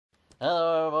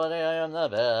Hello everybody, I am the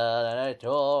Bell, and I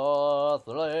told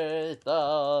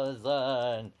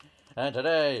 3000. And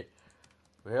today,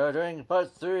 we are doing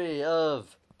part 3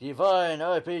 of Divine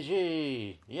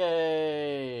RPG.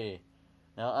 Yay!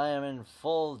 Now I am in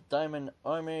full diamond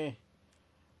army,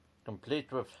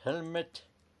 complete with helmet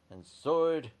and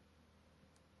sword.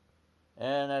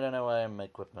 And I don't know why I'm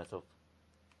equipped myself.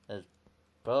 That's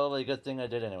probably a good thing I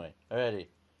did anyway. Alrighty.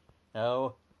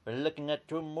 Now, we're looking at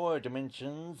 2 more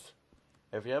dimensions.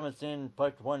 If you haven't seen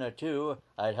part 1 or 2,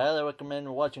 I'd highly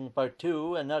recommend watching part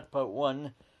 2 and not part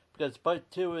 1, because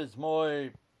part 2 is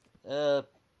more, better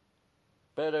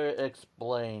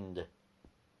explained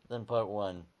than part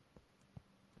 1.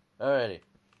 Alrighty.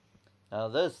 Now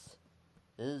this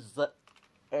is the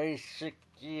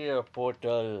Aeshekia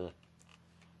portal.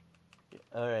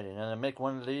 Alrighty, now to make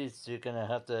one of these, you're gonna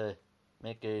have to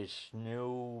make a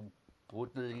snow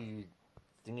portal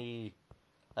thingy.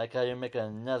 Like how you make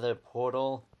another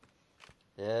portal.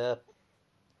 Yep.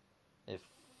 A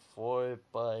 4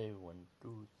 by 1,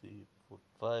 2, 3, 4,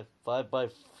 5, 5 by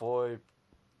 4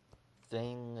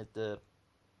 thing at the.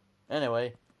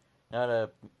 Anyway, now to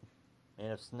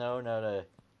made of snow. Now to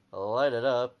light it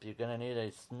up, you're gonna need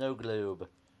a snow globe.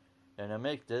 And to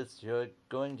make this, you're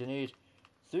going to need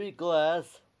 3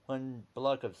 glass, 1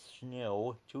 block of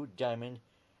snow, 2 diamond,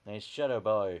 and a shutter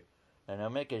bar. And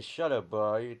to make a shutter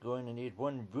bar, you're going to need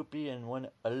 1 rupee and 1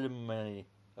 illuminate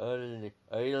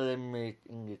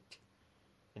ingot.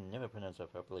 I can never pronounce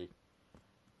that properly.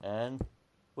 And,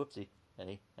 whoopsie,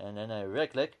 and then I right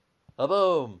click, a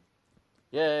boom!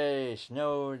 Yay,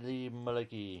 snowy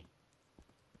mullicky.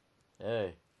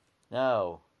 Hey,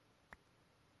 now,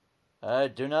 I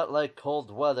do not like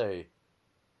cold weather.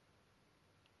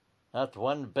 Not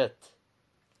one bit.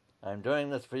 I'm doing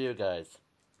this for you guys.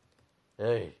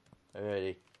 Hey.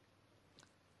 Alrighty.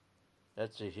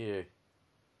 Let's see here.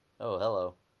 Oh,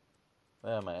 hello.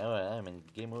 Where am I? Oh, I'm in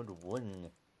game mode 1.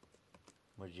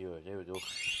 Where's you? There we go.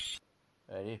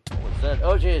 Alrighty. What's that?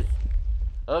 Oh, jeez!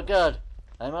 Oh, God!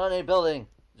 I'm on a building!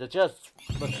 The chest!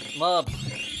 Mob!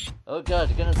 Oh,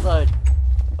 God! Get inside!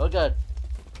 Oh, God!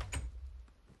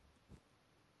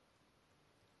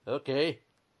 Okay.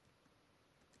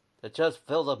 The chest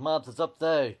filled with mobs is up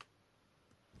there!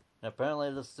 And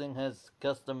apparently this thing has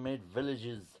custom-made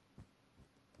villages.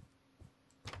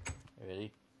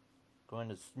 Ready? Going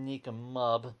to sneak a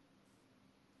mob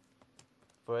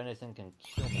before anything can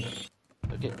kill me.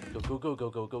 Okay, go,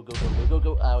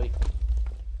 owie.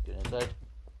 Get inside.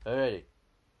 Alrighty.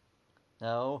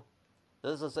 Now,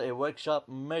 this is a workshop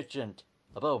merchant.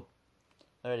 A boom.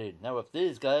 Alrighty, now with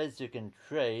these guys you can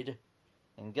trade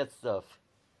and get stuff.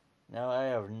 Now I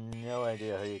have no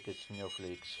idea how you get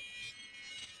snowflakes.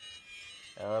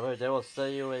 However, they will sell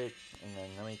you a, and then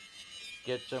let me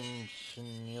get some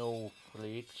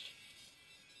snowflakes.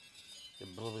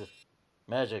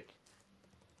 Magic.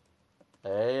 I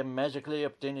am magically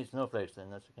obtaining snowflakes,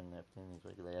 unless I can obtain these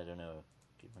regularly, I don't know.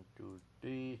 Okay, 1, 2,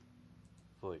 3,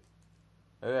 4.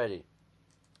 Alrighty.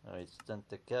 Alright, stunt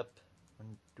the cap.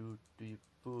 1, 2, 3,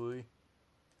 4.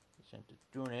 Sent the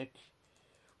tunic.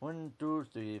 1, 2,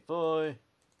 3, 4.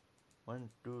 1,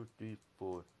 2, 3,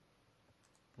 4.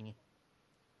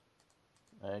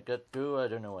 I got 2, I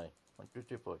don't know why. 1, 2,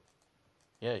 3, 4.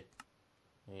 Yay.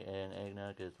 And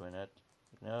eggnog, cause why not?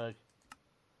 Eggnog.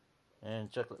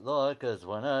 And chocolate log, cause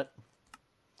why not?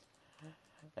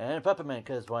 And peppermint,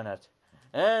 cause why not?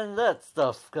 And that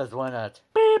stuff, cause why not?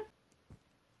 Beep!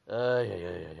 Yeah.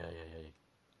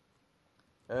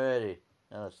 Alrighty.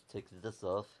 Now let's take this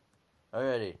off.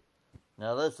 Alrighty.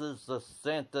 Now this is the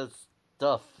Santa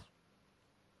stuff.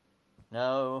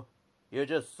 Now, you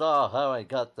just saw how I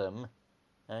got them.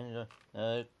 I'm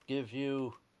gonna give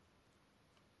you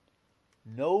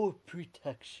no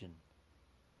protection.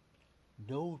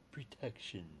 No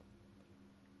protection.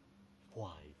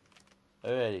 Why?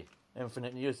 Alrighty.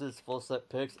 Infinite uses, full set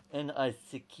perks in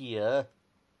Aeshekia.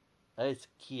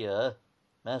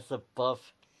 Massive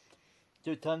buff.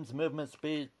 2 times movement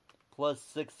speed, plus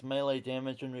 6 melee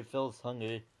damage when refills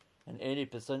hunger, and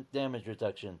 80% damage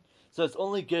reduction. So it's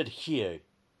only good here,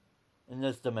 in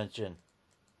this dimension.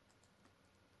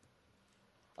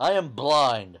 I am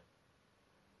blind.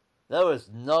 There is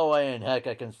no way in heck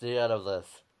I can see out of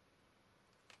this.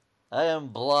 I am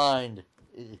blind.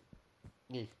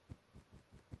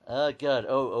 Oh god.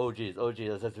 Oh jeez. Oh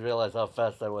jeez. I just realized how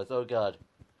fast I was. Oh god.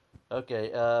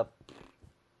 Okay,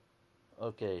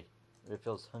 okay.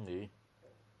 Refills hungry.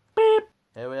 Beep!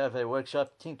 Here we have a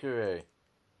workshop tinkerer.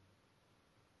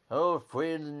 Oh,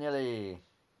 willy-nilly.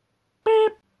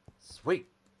 Beep! Sweet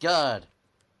god.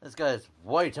 This guy has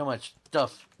way too much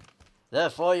stuff.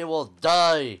 Therefore you will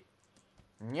die.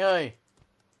 Yay!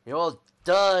 You will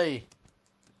die!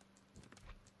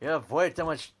 You have way too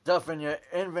much stuff in your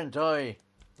inventory!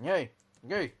 Yay!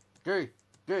 Yay! Yay!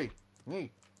 Yay!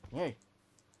 Yay! Yay!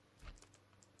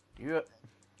 You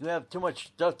have too much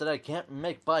stuff that I can't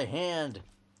make by hand!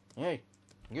 Yay!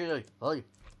 Yay! Yay!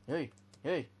 Yay!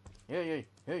 Yay! Yay!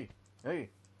 Yay! Yay!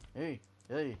 Yay!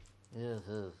 Yay!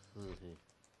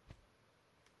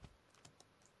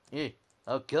 Yay!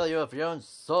 I'll kill you with your own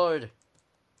sword!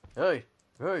 Hey!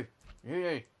 Hey!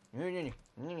 Hey! Hey!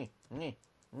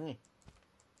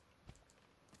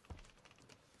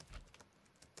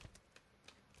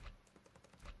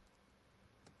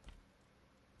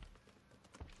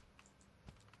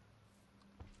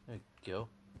 There you go.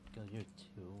 Kill you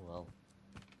too, well.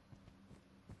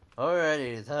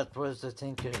 Alrighty, that was the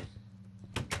Tinker.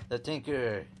 The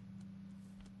Tinker.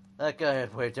 That guy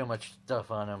had way too much stuff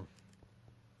on him.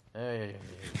 Hey,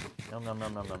 nom nom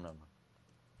nom nom nom nom.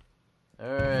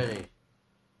 Alrighty.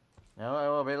 Now I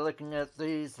will be looking at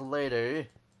these later.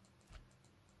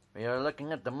 We are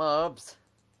looking at the mobs.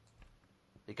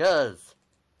 Because.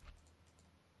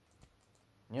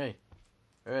 Yay.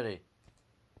 Ready.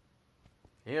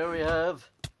 Here we have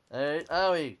a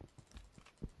owie.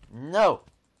 No!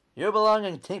 You belong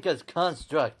in Tinker's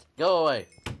construct. Go away.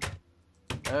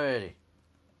 Alrighty.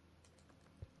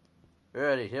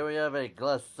 Ready, here we have a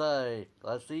glasside.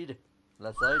 Glasside?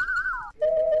 Glasside?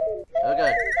 Oh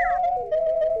god.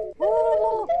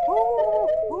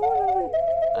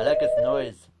 I like its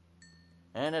noise.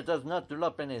 And it does not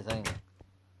drop anything.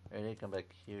 Ready, come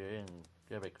back here and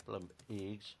grab a couple of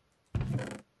eggs.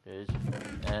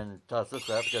 And toss this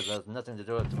up because it has nothing to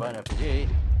do with Divine RPG.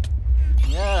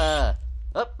 Yeah!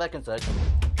 Up, back inside.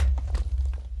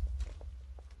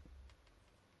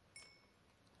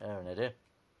 I have an idea.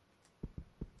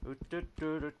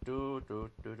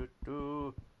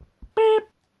 Beep!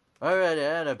 Alrighty,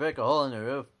 I had to break a hole in the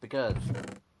roof because.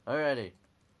 Alrighty.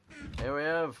 Here we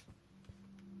have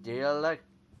the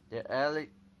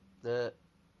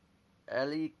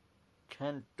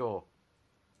Alicanto.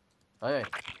 Okay.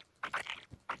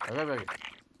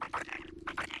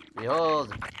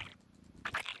 Behold!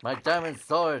 My diamond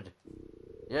sword!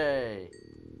 Yay!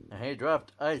 And he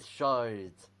dropped ice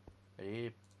shards.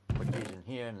 Ready? Put these in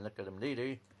here and look at them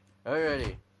later.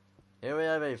 Alrighty. Here we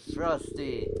have a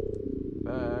Frosty.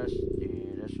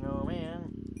 Frosty the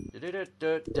Snowman.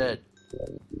 Dead.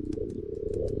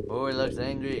 Oh, he looks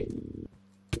angry.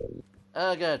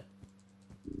 Oh god.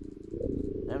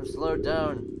 I'm slowed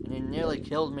down and he nearly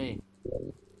killed me.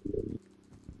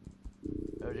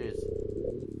 Oh jeez.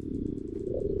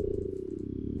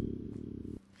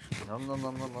 Nom nom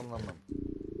nom nom nom nom nom.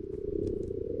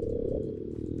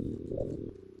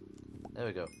 There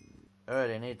we go.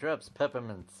 Alright, and he drops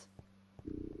peppermints.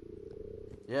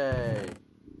 Yay!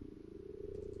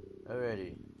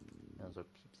 Alrighty. Also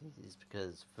keep these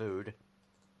because food.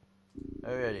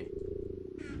 Alrighty.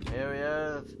 Here we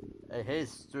have a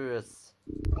Hastrus.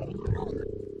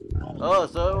 Oh,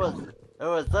 so it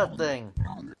was that thing.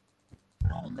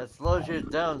 It slows you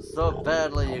down so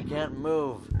badly you can't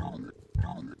move.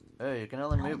 Oh, you can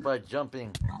only move by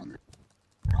jumping.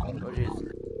 Oh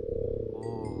jeez.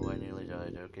 Oh, I nearly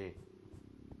died. Okay.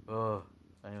 Oh,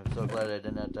 I am so glad I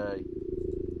did not die.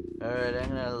 Alright, I'm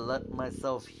gonna let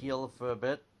myself heal for a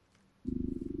bit.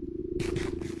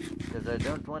 Because I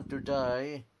don't want to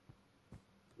die.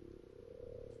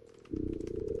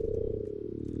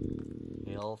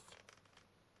 Health.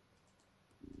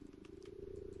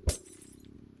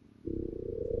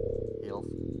 Health.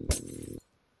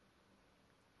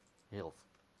 Health.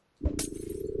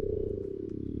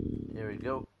 Here we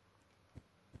go.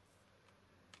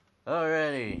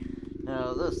 Alrighty.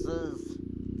 Now this is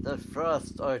the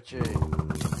Frost Archer.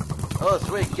 Oh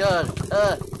sweet god!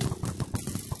 Ah!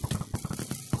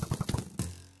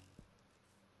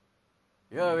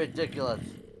 You're ridiculous.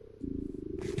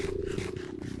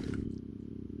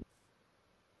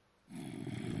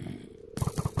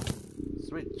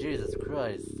 Sweet Jesus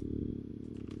Christ.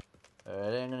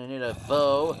 Alright, I'm gonna need a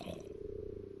bow.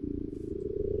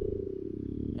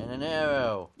 And an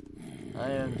arrow.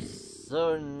 I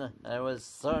was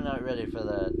so not ready for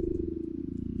that.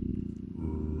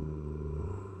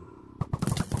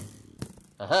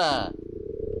 Aha!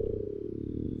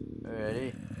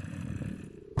 Alrighty.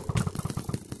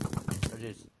 Oh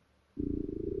jeez.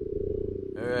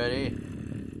 Alrighty.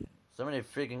 So many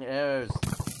freaking arrows.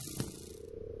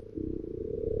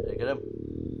 Did I get him?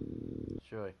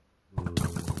 Sure.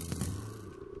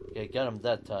 Okay, got him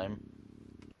that time.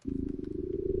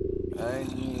 I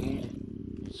need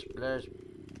a splash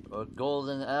or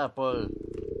golden apple.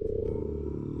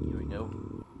 Here we go.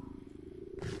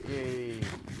 Yay.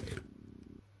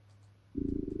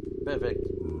 perfect.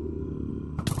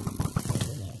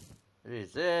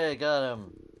 Jeez, hey, got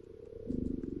him.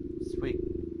 Sweet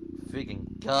freaking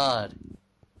God.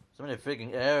 So many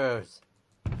freaking arrows.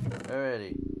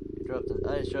 Alrighty. You dropped an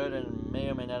ice shard and may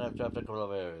or may not have dropped a couple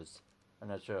of arrows. I'm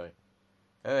not sure.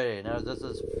 Alrighty, now this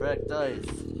is fracked ice.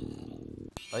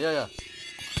 Oh, yeah.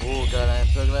 Oh, God, I'm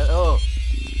so glad. Oh!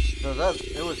 So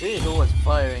it was he who was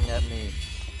firing at me.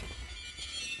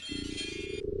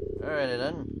 Alrighty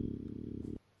then.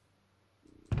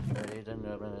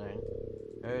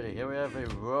 Alrighty, here we have a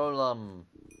Rollum.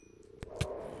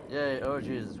 Yay, oh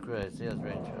Jesus Christ, he has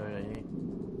range. Alrighty.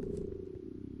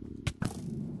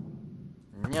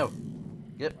 No!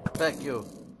 Get back, you!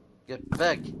 Get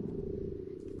back!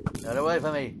 Get away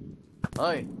from me!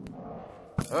 Oi!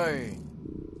 Oi!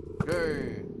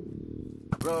 Oi!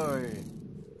 Oi!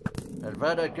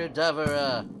 Advada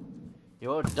Kedavra! You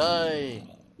will die!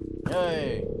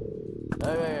 Oi!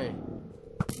 Oi!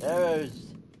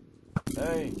 Arrows!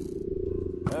 Oi!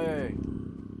 Oi!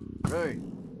 Oi!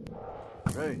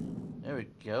 Oi! There we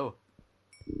go.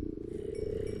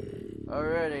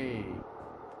 Alrighty!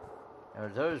 Now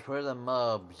those were the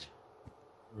mobs.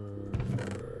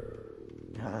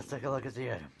 Now let's take a look at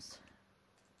the items.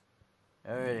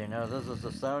 Alrighty, now this is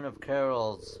the sound of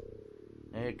carols.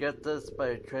 And you get this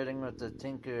by trading with the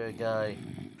Tinker guy.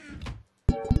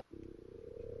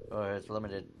 Oh, it's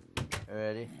limited.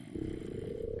 Alrighty.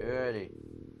 Alrighty.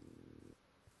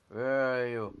 Where are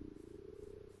you?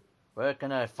 Where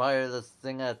can I fire this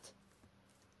thing at?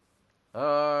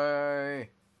 Alright.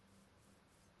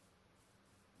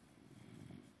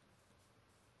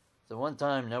 So one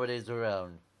time nobody's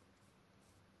around.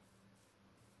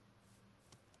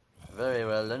 Very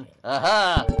well then.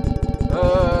 Aha!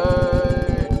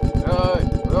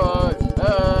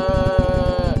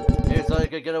 You thought you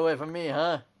could get away from me,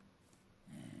 huh?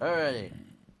 Alrighty.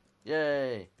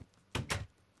 Yay.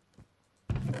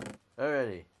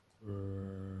 Alrighty.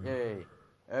 Yay.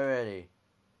 Alrighty.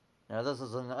 Now this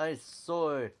is an ice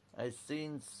sword.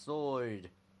 Icene sword.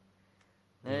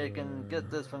 Now you can get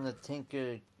this from the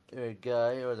Tinker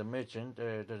guy or the merchant,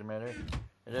 or it doesn't matter.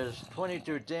 It does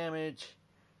 22 damage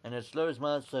and it slows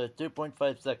mobs for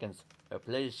 2.5 seconds. I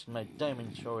placed my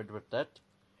diamond sword with that.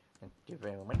 Thank you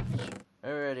very much.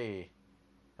 Alrighty.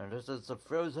 And this is the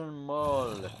Frozen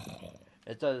Maul.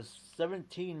 It does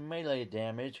 17 melee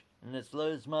damage and it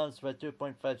slows mobs for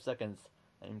 2.5 seconds.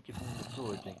 I'm keeping the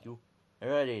sword, thank you.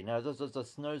 Alrighty, now this is the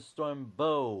Snowstorm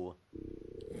Bow.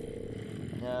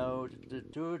 Now, the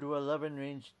 2 to 11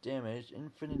 range damage,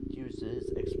 infinite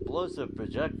uses, explosive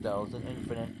projectiles, and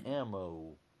infinite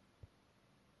ammo.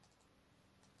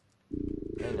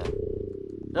 Hang on.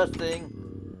 This thing.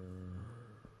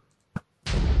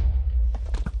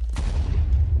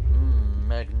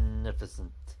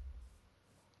 Magnificent.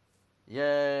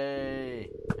 Yay!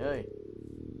 Hey.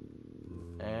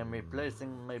 I'm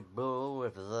replacing my bow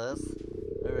with this.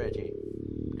 Alrighty.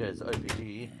 Because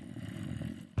RPG.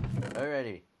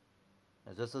 Alrighty.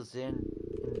 Now this is the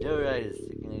Endurize.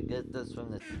 You can get this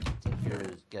from the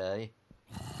Tinker's guy.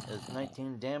 It's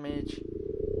 19 damage.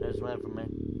 There's one from my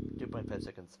 2.5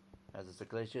 seconds. As a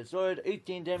Glacier Sword,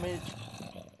 18 damage.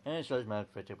 And it shows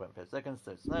mount for 2.5 seconds.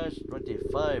 So slash,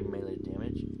 25 melee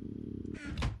damage.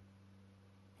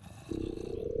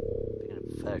 Look at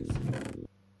effects.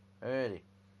 Alrighty.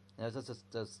 Now this is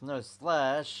the Snow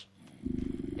Slash.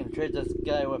 You can trade this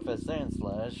guy with a Sand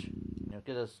Slash. You'll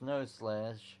get a Snow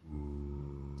Slash.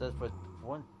 That's for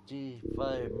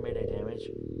 25 melee damage.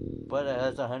 But it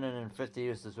has 150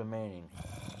 uses remaining.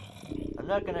 I'm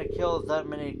not gonna kill that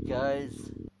many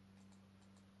guys.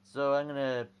 So I'm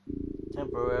gonna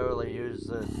temporarily use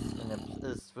this. And if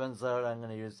this runs out, I'm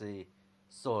gonna use the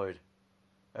sword.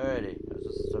 Alrighty. This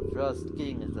is the Frost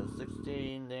King. It does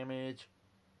 16 damage.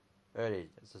 Alrighty.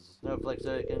 This is a Snowflake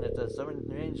Hurricane. It does 7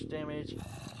 range damage.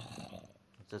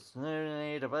 It's a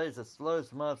snare device that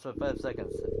slows mobs for 5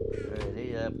 seconds.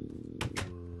 Alrighty, yep.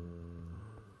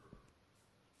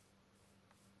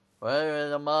 Where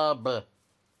is the mob?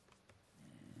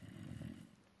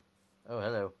 Oh,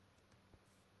 hello.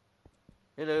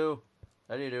 Hello.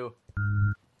 How do you do?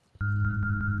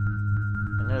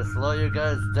 I'm gonna slow you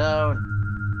guys down.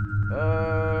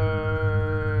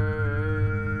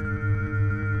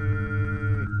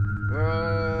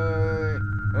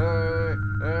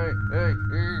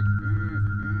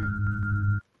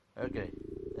 Okay,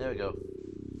 there we go.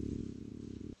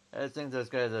 I think those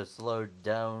guys are slowed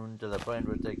down to the point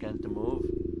where they can't move.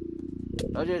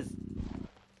 Oh jeez!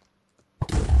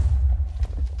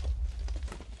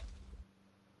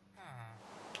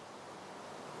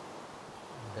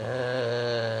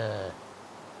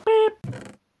 Beep!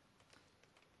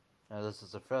 Now this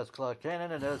is a first claw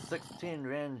cannon. It does 16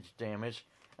 range damage,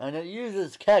 and it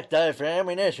uses cacti for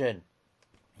ammunition.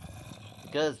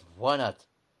 Because why not?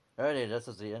 Alrighty, this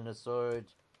is the Ender Sword.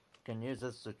 You can use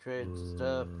this to trade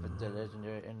stuff with the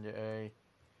legendary Ender Eye.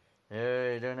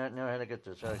 I do not know how to get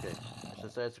this. Okay,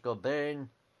 this is Icicle Bane.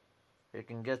 You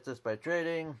can get this by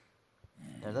trading.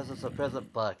 And this is a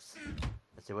present box.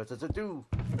 Let's see, what does it do?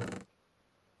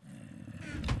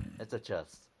 It's a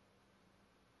chest.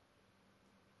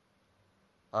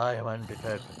 I am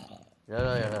unprepared.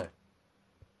 If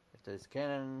this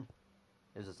cannon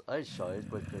uses ice shards,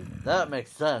 that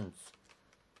makes sense.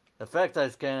 Effect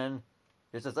ice cannon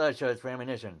uses ice shards for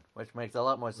ammunition, which makes a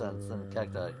lot more sense than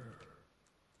cacti.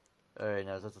 Alright,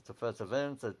 now this is the first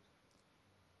event. It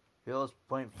heals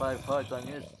 0.5 hearts on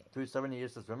use, 270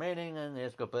 uses remaining, and the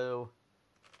Escopo.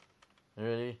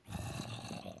 Ready?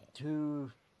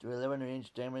 2 to 11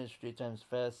 range damage, 3 times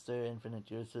faster, infinite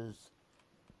uses.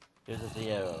 Uses the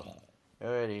arrow.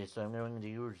 Alrighty, so I'm going to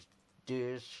use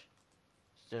this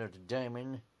instead of the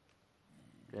diamond.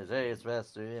 Because A is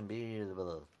faster and B is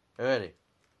below. Alrighty.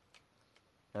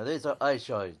 Now these are ice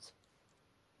shards.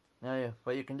 Now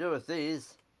what you can do with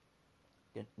these,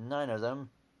 get 9 of them.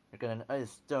 You get an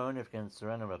ice stone if you can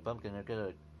surround them with a pumpkin. You get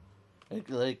a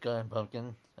lake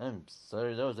pumpkin. I'm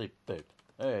sorry, that was a poop.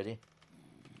 Alrighty.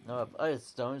 Now with ice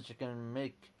stones you can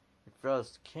make a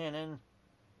frost cannon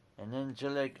and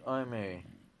angelic armor.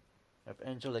 With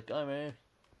angelic armor,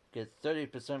 get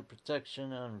 30%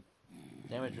 protection on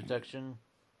damage reduction.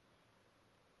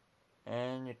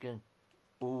 And you can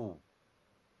ooh.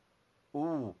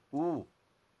 How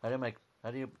do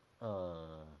you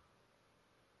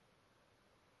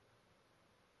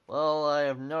well, I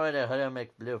have no idea how to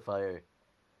make blue fire.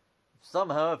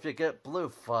 Somehow, if you get blue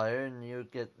fire and you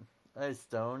get ice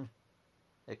stone,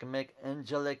 it can make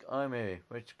angelic armor,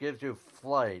 which gives you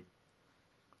flight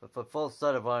with a full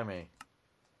set of armor.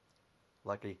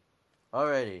 Lucky.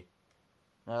 Alrighty.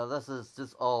 Now this is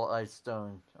just all ice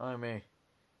stone armor.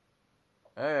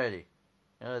 Alrighty.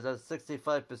 Now it does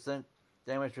 65%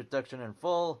 damage reduction in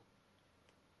full,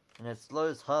 and it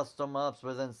slows hostile mobs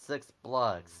within 6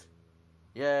 blocks.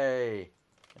 Yay!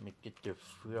 Let me get the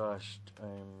frost.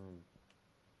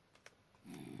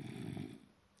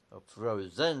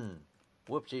 Frozen.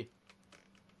 Whoopsie.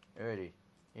 Alrighty.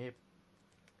 Yep.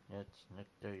 That's not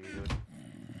there you go.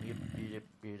 Yep,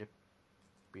 beat it.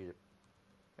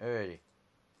 Alrighty.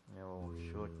 Now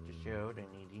short this out. I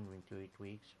need inventory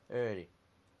tweaks. Alrighty.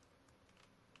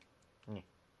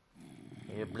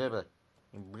 Yeah, blah.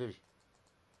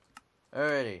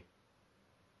 Alrighty.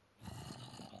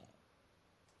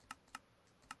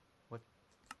 What?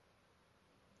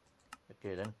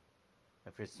 Okay then.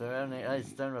 If you surround the ice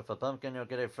stone with a pumpkin, you'll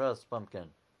get a frost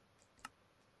pumpkin.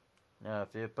 Now,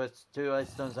 if you put 2 ice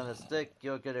stones on a stick,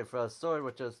 you'll get a frost sword,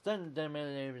 which is 10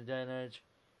 damage,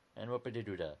 and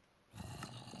whoopity-doo da.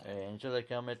 Angelic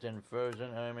helmet and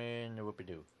frozen armor and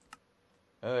whoopity-doo.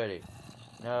 Alrighty.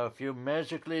 Now, if you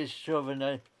magically shove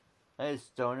an ice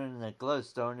stone in a glow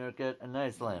stone, you'll get an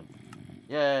ice lamp.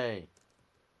 Yay!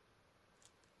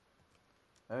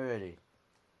 Alrighty.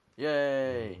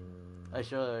 Yay! Ice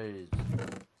shards.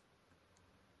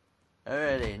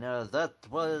 Alrighty, now that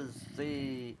was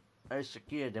the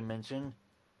Ishikia dimension.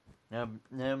 Now,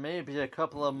 there may be a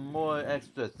couple of more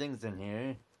extra things in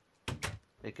here,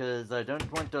 because I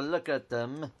don't want to look at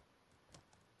them,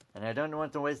 and I don't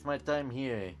want to waste my time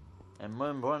here. And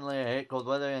more importantly, I hate cold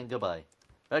weather, and goodbye.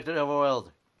 Back to the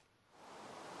overworld.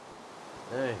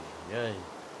 Hey.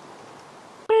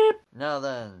 Beep! Now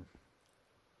then.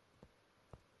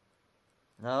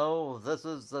 No, this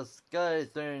is the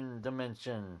Skythorn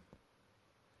dimension.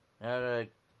 Now to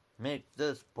make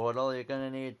this portal, you're gonna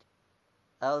need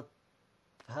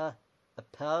Apalasia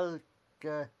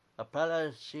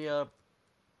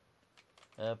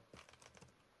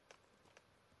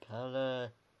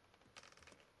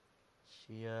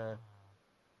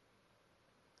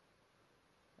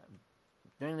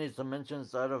doing these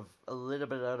dimensions a little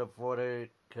bit out of order,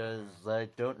 because I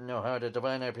don't know how the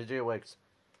Divine RPG works.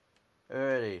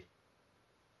 Alrighty.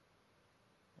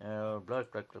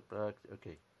 Block.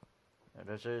 Okay. Now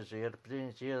this is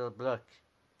the block.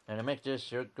 And to make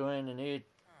this, you're going to need...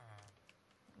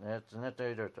 That's not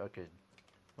the dirt. Okay.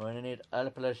 We're going to need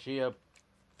Alapalacia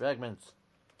fragments.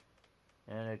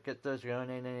 And to get those, you're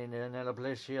going to need an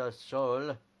Alapalacia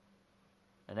soul.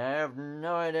 And I have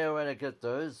no idea where to get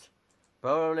those.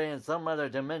 Probably in some other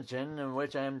dimension in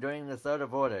which I am doing this out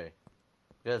of order.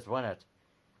 Because why not?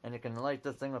 And you can light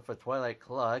this thing with a twilight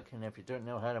clock. And if you don't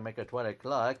know how to make a twilight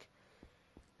clock,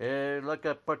 look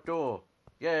at part 2.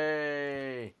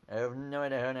 Yay! I have no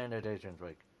idea how the annotations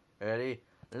work. Ready?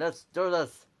 Let's do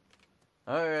this!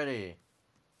 Alrighty.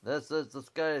 This is the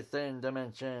Sky Thing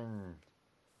dimension.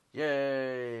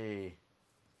 Yay!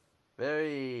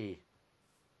 Very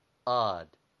odd.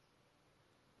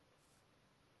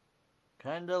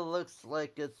 Kinda looks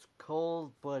like it's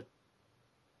cold, but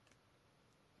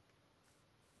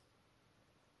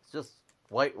it's just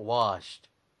whitewashed.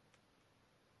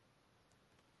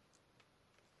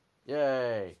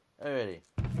 Yay! Alrighty.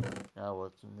 Now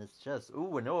what's in this chest?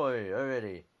 Ooh, an ore!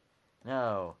 Alrighty.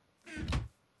 Now,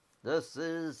 this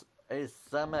is a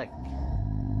Samek.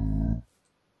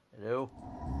 Hello?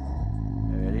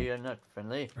 Alrighty, you're not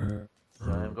friendly.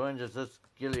 So I'm going to just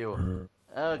kill you.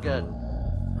 Oh god.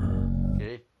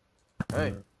 Okay.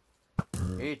 Alright.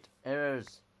 8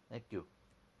 arrows. Thank you.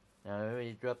 Now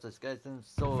he dropped the Skyson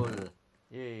soul.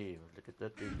 Yay, look at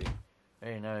that baby.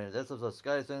 Hey, now this is a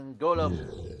Skyson golem.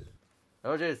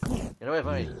 Oh jeez, get away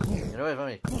from me. Get away from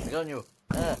me. I got you.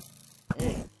 Ah.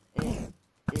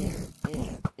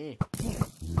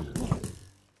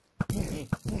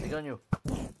 I got you.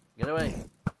 Get away.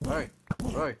 Alright.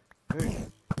 Alright.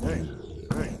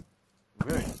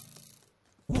 Alright.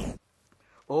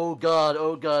 Oh god,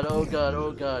 oh god, oh god,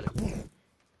 oh god.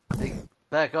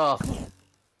 Back off.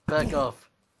 Back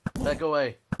off. Back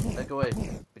away. Back away.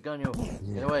 Back on you.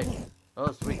 Get away.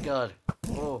 Oh sweet god.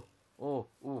 Oh. Oh.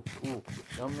 Ooh. Ooh.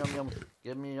 Yum yum yum.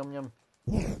 Give me yum yum.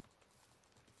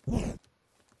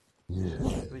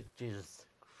 Sweet Jesus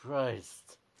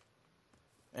Christ.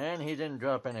 And he didn't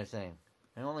drop anything.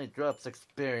 He only drops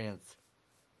experience.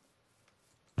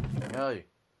 No.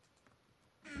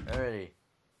 Alrighty.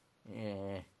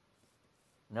 Yeah.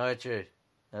 No Archer.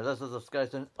 Now this is a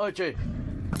Skyson Archer.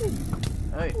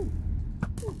 Hey.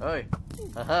 Hey.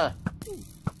 Aha.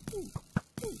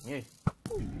 Yeah.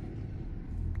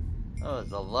 Oh,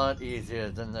 it's a lot easier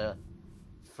than the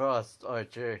Frost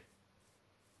Archer.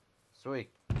 Sweet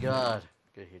God.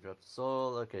 Okay, he dropped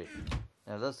soul. Okay.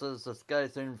 Now this is the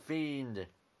Skyson Fiend.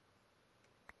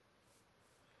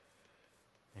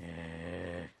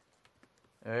 Yeah.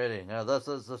 Alrighty, now this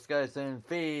is the Skyson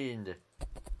Fiend.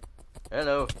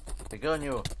 Hello. Begone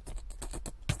you.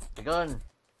 Begone.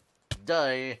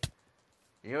 Die.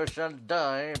 You shall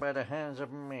die by the hands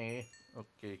of me.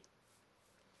 Okay.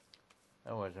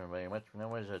 That wasn't very much. Now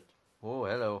what is it? Oh,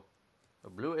 hello. A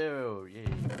blue arrow. Yay.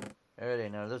 Alrighty,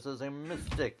 now this is a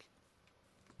Mystic.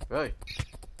 Right.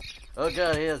 Oh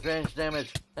god, he has range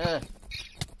damage. Ah.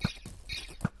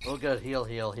 Oh god, heal.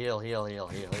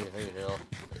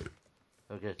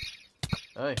 Okay.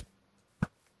 Alright.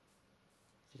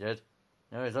 Is he dead?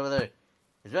 No, he's over there.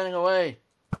 He's running away.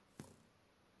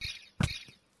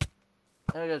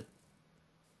 Oh god.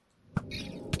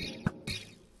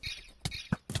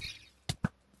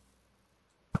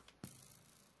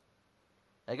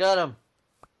 I got him.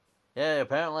 Yeah,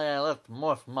 apparently I left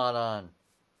Morph Mod on.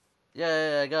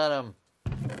 Yeah, I got him.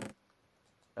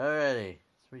 Alrighty.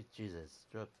 Sweet Jesus.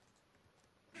 Drop.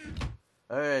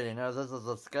 Alrighty, now this is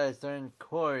the Skyson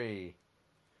Quarry.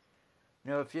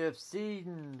 Now if you have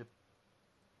seen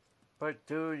part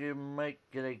 2, you might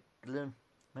get a glimpse,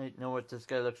 might know what this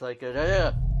guy looks like.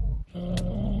 Yeah.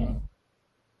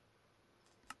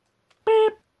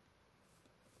 Beep.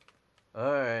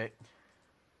 Alright.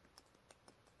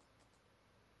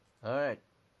 Alright.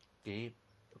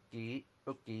 Okay.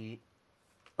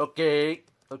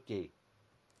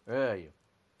 Where are you?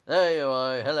 There you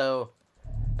are. Hello.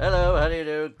 Hello, how do you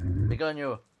do? Begone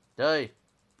you. Die.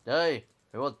 You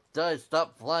will die.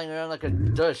 Stop flying around like a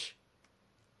dush.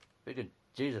 Freaking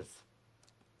Jesus.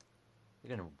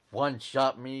 You're gonna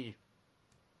one-shot me.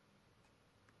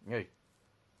 Hey.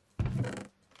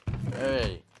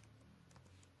 Alrighty.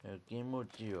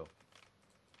 Kimuchio.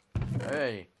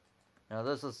 Alrighty. Now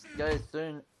this is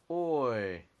Skyson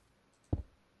Oi.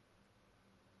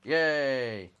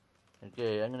 Yay!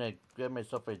 Okay, I'm gonna grab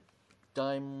myself a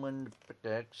diamond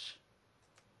pickaxe.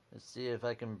 Let's see if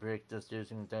I can break this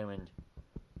using diamond.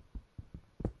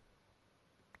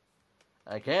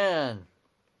 I can!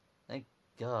 Thank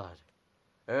God.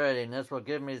 Alrighty, and this will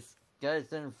give me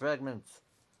Skyson fragments.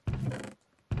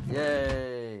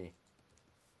 Yay!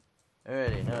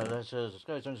 Alrighty, now this is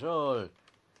Skyson soul.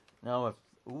 Now if...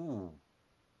 Ooh.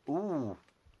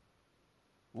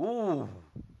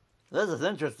 This is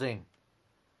interesting.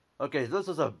 Okay, this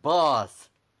is a boss.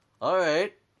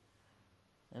 Alright.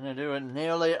 I'm gonna do a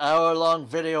nearly hour-long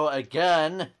video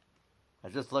again. I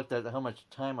just looked at how much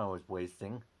time I was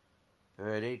wasting.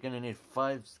 Alrighty, gonna need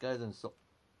 5 Skyson soul.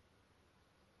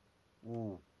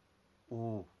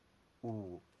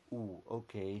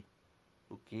 Okay.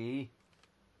 Okay.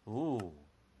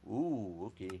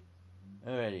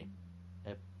 Alrighty.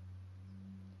 Yep.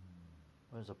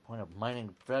 What's the point of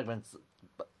mining fragments?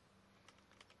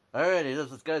 Alrighty,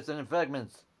 this is guys in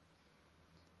fragments.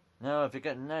 Now, if you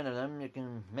get 9 of them, you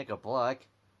can make a block.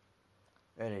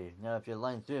 Ready. Now, if you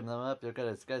line 3 of them up, you'll get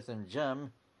a Skyson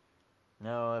gem.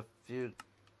 Now, if you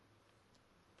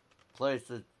place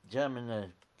a gem in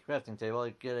the crafting table,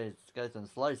 you get a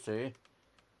Skyson slicer,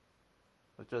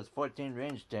 which does 14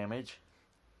 range damage.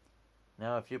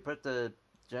 Now, if you put the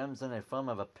gems in the form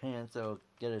of a pants, it'll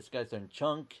get a Skyson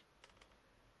chunk.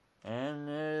 And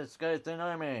a Skyson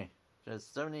army.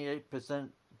 Just 78%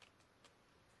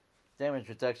 damage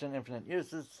protection, infinite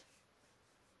uses.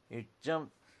 You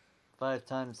jump 5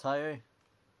 times higher.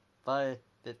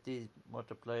 550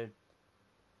 multiplied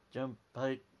jump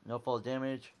height, no fall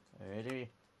damage. Alrighty.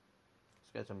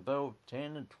 Skyson bow,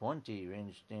 10 and 20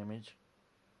 range damage.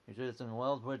 You do this in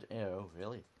Wildwood Arrow,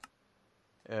 really?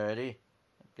 Alrighty.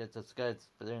 Get the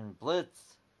Skyson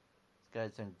Blitz.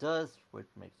 Skyson Dust, which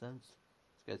makes sense.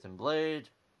 Skyson Blade,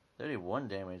 31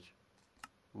 damage.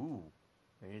 Ooh.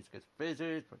 He's got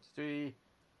phasers, 23.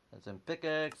 That's some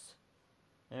pickaxe.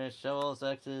 There's shovels,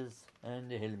 axes,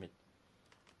 and the helmet.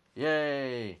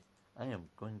 Yay! I am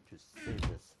going to save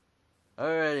this.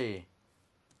 Alrighty.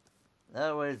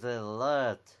 That was a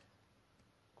lot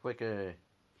quicker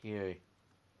here.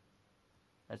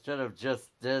 I should have just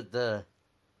did the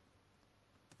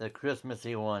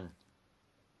Christmassy one.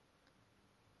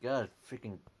 God,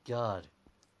 freaking God.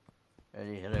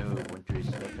 Ready, hello, wintry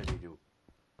stuff, how do you do?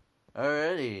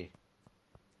 Alrighty.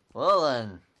 Well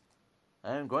then,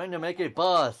 I'm going to make a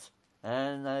boss,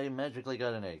 and I magically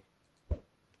got an egg.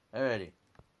 Alrighty.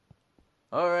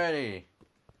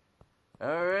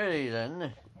 Alrighty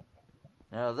then.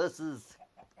 Now this is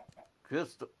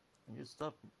Crystal. Can you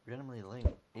stop randomly laying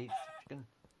eggs, chicken?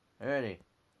 Alrighty.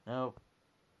 Now,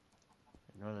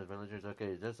 ignore the villagers.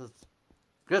 Okay, this is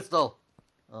Crystal.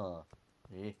 Oh,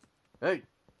 see? Hey!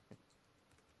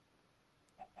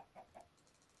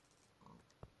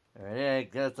 Alright, I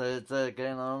guess it's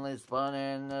can only spawn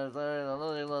in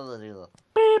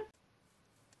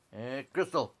beep.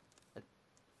 Crystal.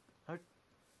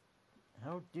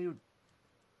 How do you?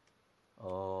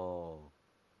 Oh,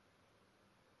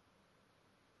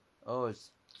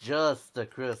 it's just a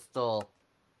crystal.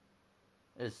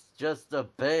 It's just a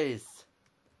base.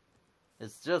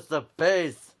 It's just a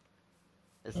base.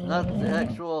 It's not the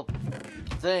actual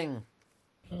thing.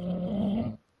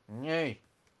 Yay.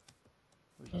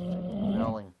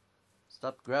 Growling.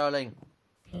 Stop growling.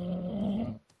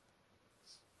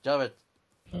 Stop it.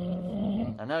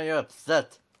 I know you're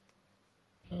upset.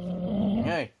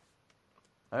 Hey.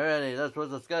 Alrighty, that was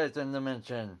the Skyson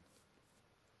dimension.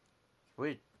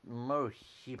 Sweet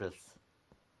Mohebus.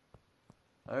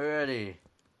 Alrighty.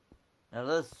 Now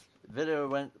this video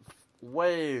went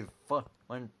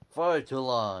far too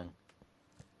long.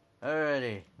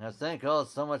 Alrighty. Now thank you all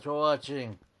so much for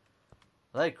watching.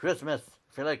 Like Christmas.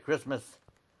 If you like Christmas,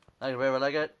 like it if you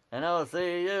like it, and I will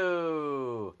see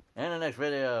you in the next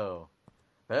video.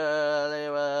 Very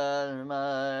well,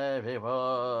 my people.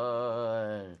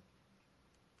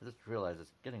 I just realized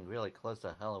it's getting really close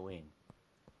to Halloween.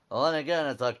 Well, then again,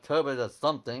 it's October the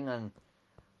something on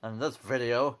this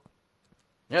video.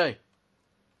 Yay!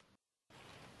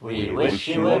 We wish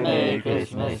you a Merry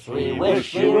Christmas, we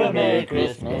wish you a Merry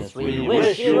Christmas, we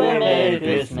wish you a Merry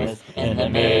Christmas in the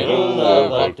middle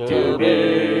of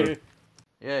October.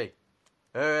 Yay.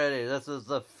 Alrighty, this is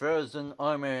the Frozen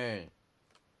Army.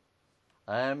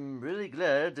 I'm really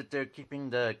glad that they're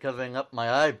keeping the covering up my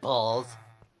eyeballs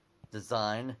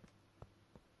design.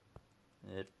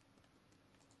 Yep.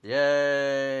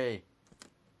 Yay!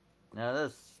 Now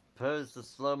this pose the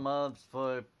slow mobs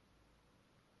for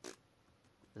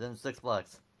within 6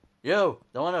 blocks. You!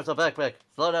 The one with the backpack!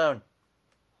 Slow down!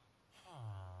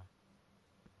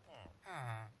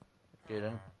 Okay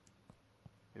then.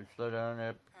 You slow down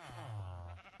there.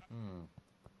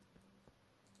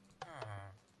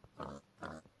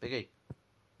 Piggy.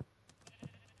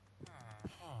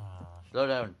 Slow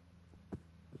down.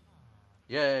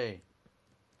 Yay!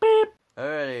 Beep!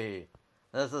 Alrighty.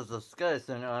 This is the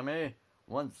Skyson Army.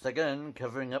 Once again,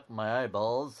 covering up my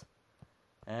eyeballs.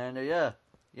 And yeah.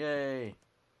 Yay!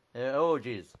 Oh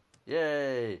geez.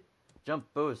 Yay! Jump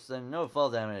boost and no fall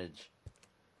damage.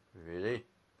 Really?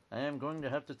 I am going to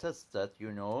have to test that,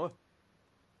 you know.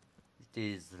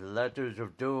 These ladders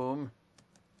of doom.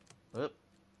 Whoop.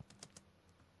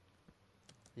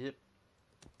 Yep.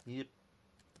 Yep.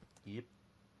 Yep.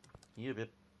 Yep. Yep.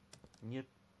 Yep.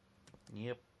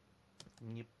 Yep.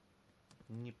 Yep.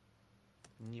 Yep.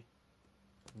 Yep.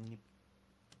 Yep.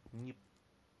 Yep.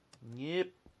 Yep.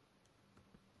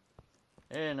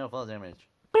 And no fall damage.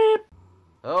 Beep.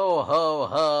 Ho, ho,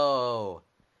 ho!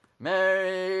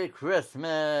 Merry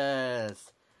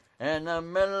Christmas! In the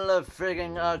middle of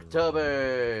frigging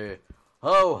October!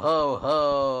 Ho, ho,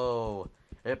 ho!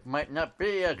 It might not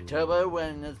be October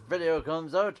when this video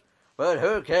comes out, but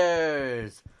who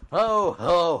cares? Ho,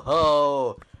 ho,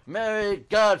 ho! Merry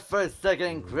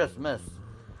godforsaken Christmas!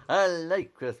 I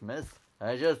like Christmas.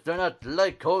 I just do not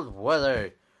like cold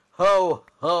weather. Ho,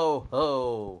 ho,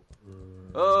 ho!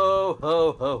 Ho,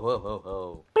 ho, ho, ho, ho,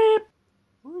 ho! Beep!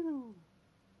 Woo!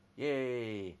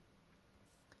 Yay!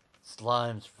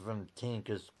 Slimes from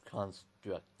Tinker's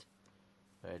Construct.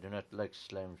 I do not like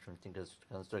slimes from Tinker's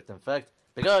Construct. In fact,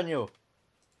 begone you!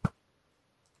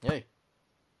 Yay!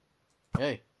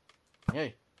 Yay!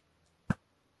 Yay!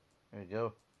 There we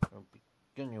go. I'll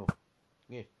begin you.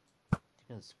 Yay!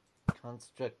 Tinker's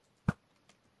Construct.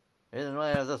 The reason why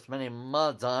I have this many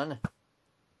mods on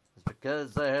is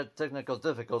because I had technical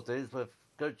difficulties with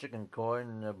Good Chicken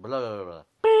Corn, blah blah blah.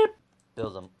 Beep!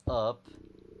 Build them up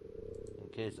in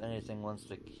case anything wants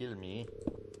to kill me.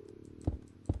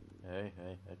 Hey,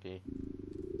 okay.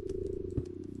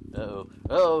 Uh-oh.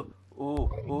 Oh! Ooh,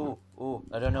 ooh, ooh.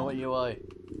 I don't know what you are.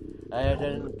 I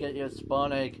didn't get your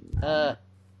spawn egg. Why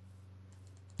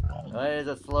is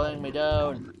it slowing me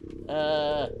down?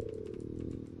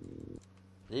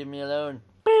 Leave me alone.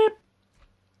 Beep!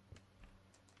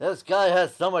 This guy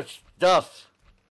has so much stuff.